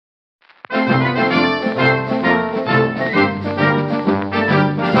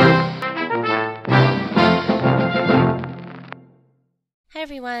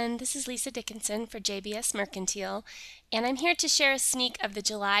everyone, this is Lisa DIckinson for JBS Mercantile, and I'm here to share a sneak of the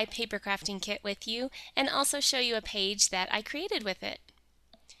July Papercrafting Kit with you and also show you a page that I created with it.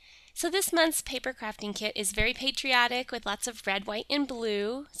 So this month's Papercrafting Kit is very patriotic with lots of red, white, and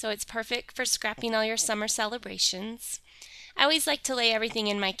blue, so it's perfect for scrapping all your summer celebrations. I always like to lay everything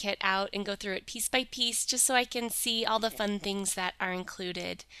in my kit out and go through it piece by piece just so I can see all the fun things that are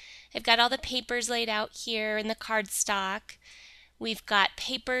included. I've got all the papers laid out here in the cardstock. We've got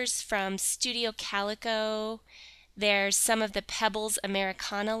papers from Studio Calico. There's some of the Pebbles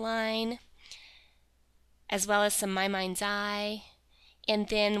Americana line, as well as some My Mind's Eye. And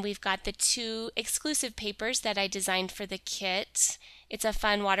then we've got the two exclusive papers that I designed for the kit. It's a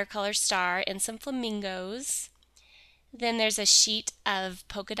fun watercolor star and some flamingos. Then there's a sheet of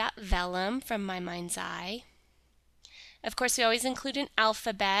polka dot vellum from My Mind's Eye. Of course, we always include an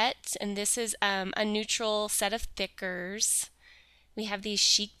alphabet, and this is a neutral set of thickers. We have these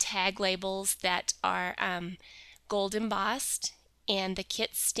chic tag labels that are gold embossed, and the kit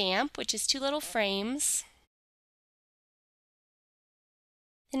stamp, which is two little frames.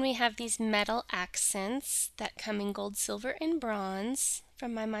 Then we have these metal accents that come in gold, silver, and bronze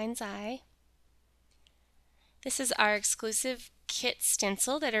from My Mind's Eye. This is our exclusive kit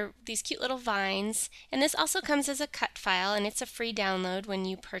stencil that are these cute little vines, and this also comes as a cut file, and it's a free download when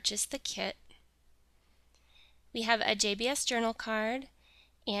you purchase the kit. We have a JBS journal card,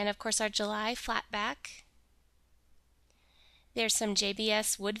 and of course our July flatback. There's some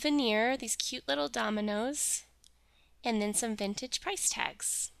JBS wood veneer, these cute little dominoes, and then some vintage price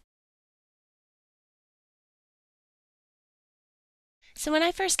tags. So when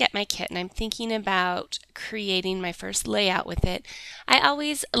I first get my kit and I'm thinking about creating my first layout with it, I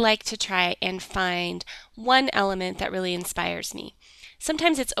always like to try and find one element that really inspires me.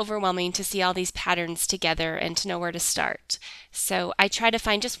 Sometimes it's overwhelming to see all these patterns together and to know where to start. So I try to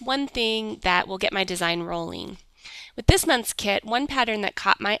find just one thing that will get my design rolling. With this month's kit, one pattern that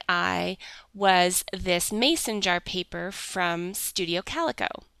caught my eye was this mason jar paper from Studio Calico.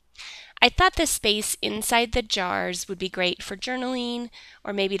 I thought the space inside the jars would be great for journaling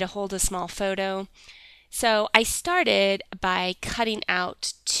or maybe to hold a small photo. So I started by cutting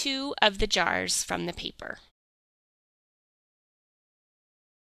out two of the jars from the paper.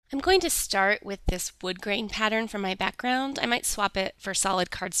 I'm going to start with this wood grain pattern for my background. I might swap it for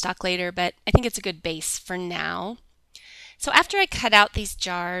solid cardstock later, but I think it's a good base for now. So after I cut out these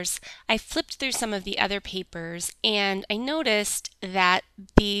jars, I flipped through some of the other papers and I noticed that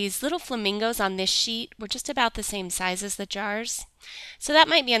these little flamingos on this sheet were just about the same size as the jars. So that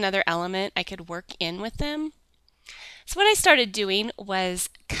might be another element I could work in with them. So what I started doing was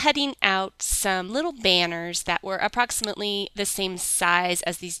cutting out some little banners that were approximately the same size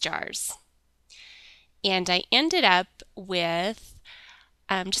as these jars. And I ended up with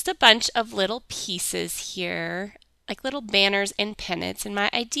just a bunch of little pieces here, like little banners and pennants, and my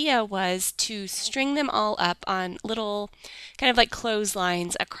idea was to string them all up on little kind of like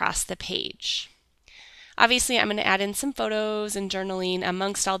clotheslines across the page. Obviously I'm going to add in some photos and journaling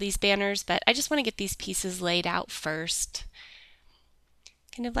amongst all these banners, but I just want to get these pieces laid out first.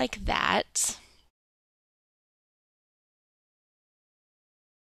 Kind of like that.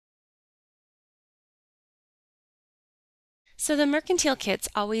 So the Mercantile kits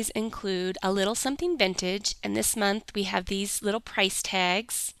always include a little something vintage, and this month we have these little price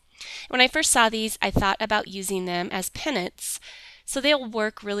tags. When I first saw these, I thought about using them as pennants, so they'll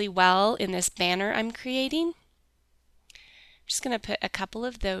work really well in this banner I'm creating. I'm just going to put a couple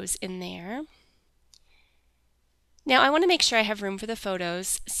of those in there. Now I want to make sure I have room for the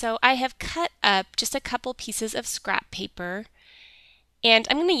photos, so I have cut up just a couple pieces of scrap paper, and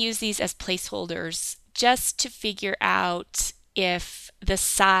I'm going to use these as placeholders just to figure out if the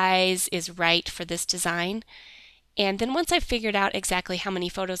size is right for this design. And then once I've figured out exactly how many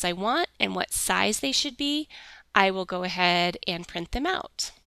photos I want and what size they should be, I will go ahead and print them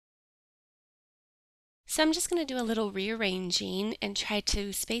out. So I'm just going to do a little rearranging and try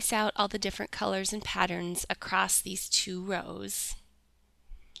to space out all the different colors and patterns across these two rows.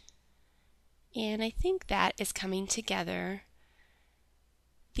 And I think that is coming together.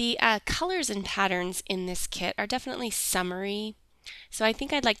 The colors and patterns in this kit are definitely summery, so I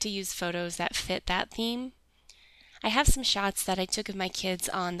think I'd like to use photos that fit that theme. I have some shots that I took of my kids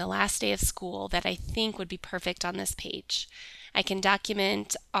on the last day of school that I think would be perfect on this page. I can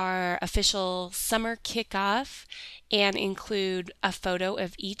document our official summer kickoff and include a photo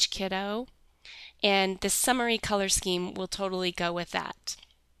of each kiddo, and this summery color scheme will totally go with that.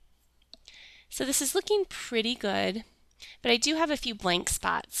 So this is looking pretty good. But I do have a few blank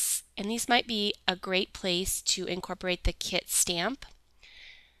spots, and these might be a great place to incorporate the kit stamp.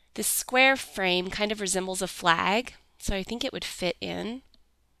 This square frame kind of resembles a flag, so I think it would fit in.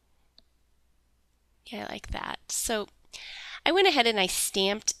 Yeah, I like that. So I went ahead and I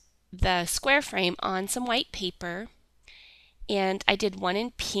stamped the square frame on some white paper, and I did one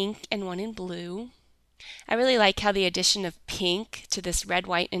in pink and one in blue. I really like how the addition of pink to this red,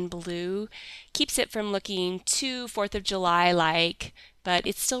 white, and blue keeps it from looking too 4th of July-like, but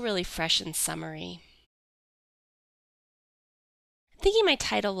it's still really fresh and summery. I'm thinking my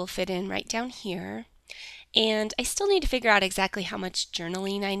title will fit in right down here, and I still need to figure out exactly how much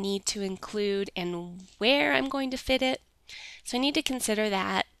journaling I need to include and where I'm going to fit it, so I need to consider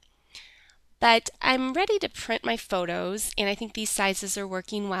that. But I'm ready to print my photos, and I think these sizes are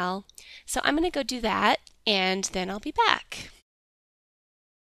working well, so I'm going to go do that, and then I'll be back.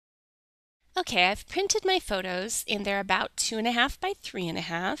 Okay, I've printed my photos, and they're about 2.5 by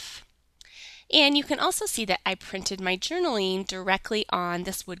 3.5. And you can also see that I printed my journaling directly on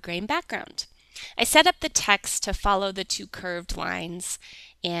this wood grain background. I set up the text to follow the 2 curved lines,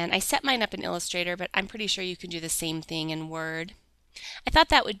 and I set mine up in Illustrator, but I'm pretty sure you can do the same thing in Word. I thought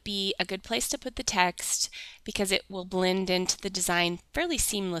that would be a good place to put the text because it will blend into the design fairly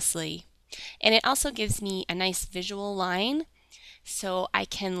seamlessly. And it also gives me a nice visual line so I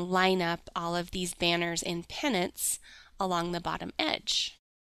can line up all of these banners and pennants along the bottom edge.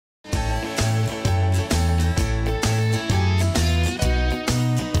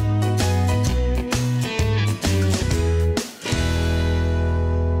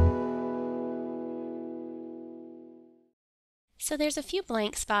 So there's a few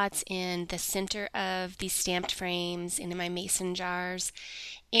blank spots in the center of these stamped frames and in my mason jars,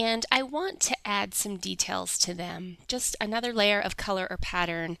 and I want to add some details to them, just another layer of color or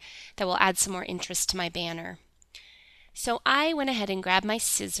pattern that will add some more interest to my banner. So I went ahead and grabbed my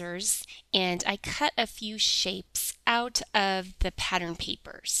scissors and I cut a few shapes out of the pattern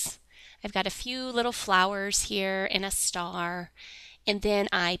papers. I've got a few little flowers here and a star, and then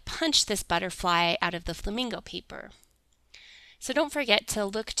I punched this butterfly out of the flamingo paper. So don't forget to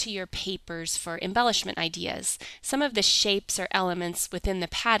look to your papers for embellishment ideas. Some of the shapes or elements within the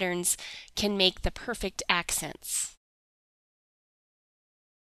patterns can make the perfect accents.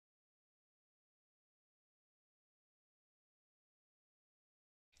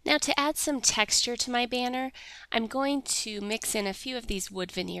 Now to add some texture to my banner, I'm going to mix in a few of these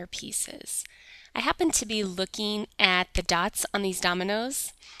wood veneer pieces. I happened to be looking at the dots on these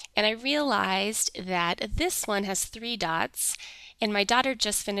dominoes, and I realized that this one has 3 dots, and my daughter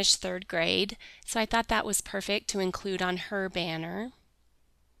just finished 3rd grade, so I thought that was perfect to include on her banner.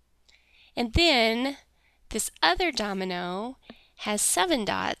 And then this other domino has 7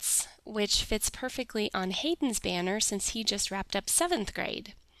 dots, which fits perfectly on Hayden's banner since he just wrapped up 7th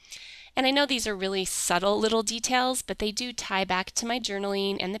grade. And I know these are really subtle little details, but they do tie back to my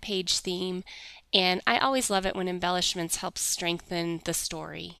journaling and the page theme, and I always love it when embellishments help strengthen the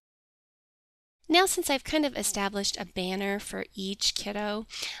story. Now, since I've kind of established a banner for each kiddo,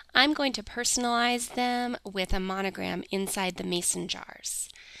 I'm going to personalize them with a monogram inside the mason jars.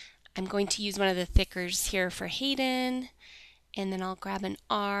 I'm going to use one of the thickers here for Hayden, and then I'll grab an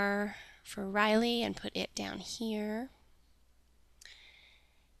R for Riley and put it down here.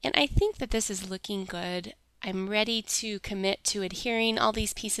 And I think that this is looking good. I'm ready to commit to adhering all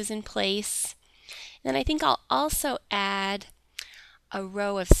these pieces in place. And I think I'll also add a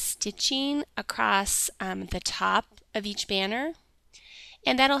row of stitching across the top of each banner,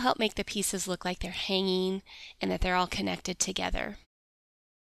 and that'll help make the pieces look like they're hanging and that they're all connected together.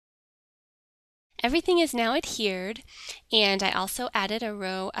 Everything is now adhered, and I also added a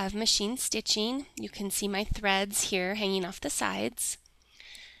row of machine stitching. You can see my threads here hanging off the sides.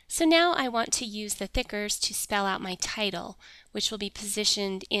 So now I want to use the thickers to spell out my title, which will be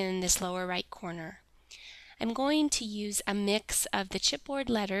positioned in this lower right corner. I'm going to use a mix of the chipboard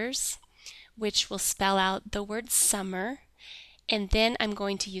letters, which will spell out the word summer, and then I'm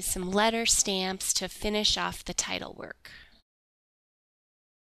going to use some letter stamps to finish off the title work.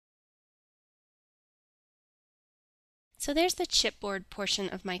 So there's the chipboard portion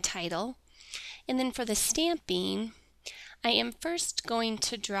of my title, and then for the stamping, I am first going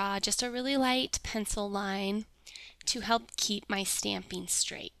to draw just a really light pencil line to help keep my stamping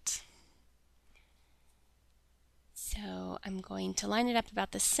straight. So I'm going to line it up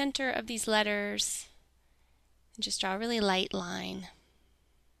about the center of these letters and just draw a really light line,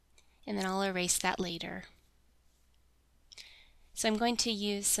 and then I'll erase that later. So I'm going to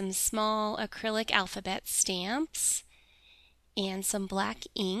use some small acrylic alphabet stamps and some black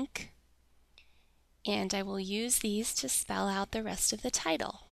ink, and I will use these to spell out the rest of the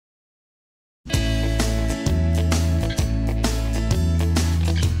title.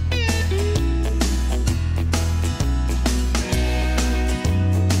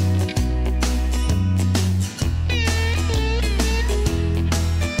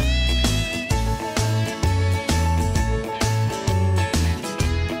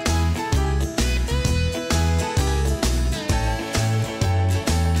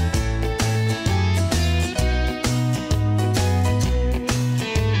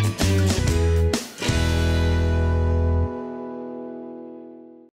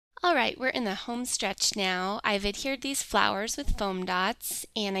 Alright, we're in the home stretch now. I've adhered these flowers with foam dots,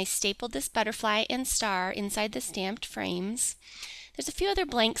 and I stapled this butterfly and star inside the stamped frames. There's a few other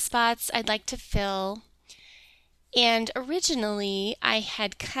blank spots I'd like to fill. And originally I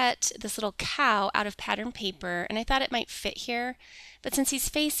had cut this little cow out of pattern paper, and I thought it might fit here, but since he's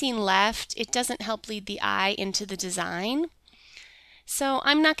facing left, it doesn't help lead the eye into the design. So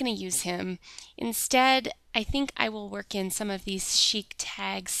I'm not going to use him. Instead, I think I will work in some of these chic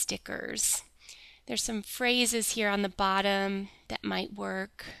tag stickers. There's some phrases here on the bottom that might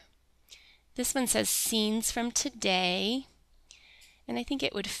work. This one says scenes from today, and I think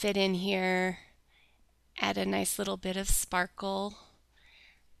it would fit in here, add a nice little bit of sparkle.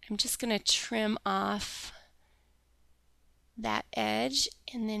 I'm just going to trim off that edge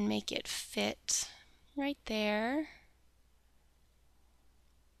and then make it fit right there.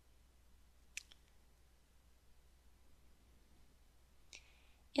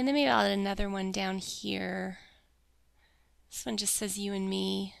 And then maybe I'll add another one down here. This one just says you and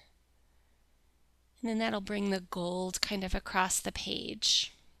me. And then that'll bring the gold kind of across the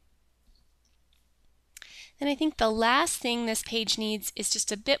page. And I think the last thing this page needs is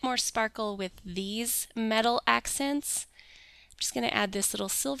just a bit more sparkle with these metal accents. I'm just going to add this little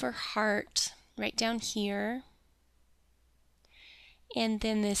silver heart right down here. And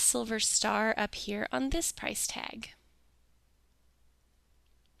then this silver star up here on this price tag.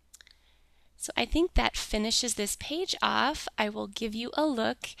 So I think that finishes this page off. I will give you a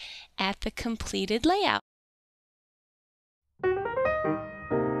look at the completed layout.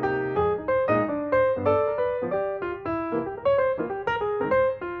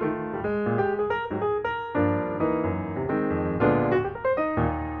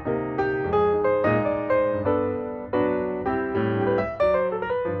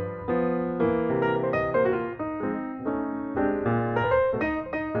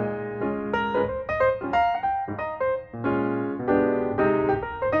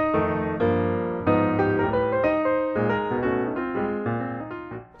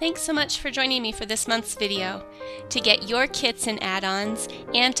 Thanks so much for joining me for this month's video. To get your kits and add-ons,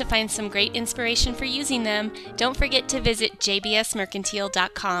 and to find some great inspiration for using them, don't forget to visit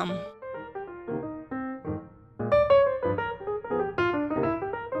jbsmercantile.com.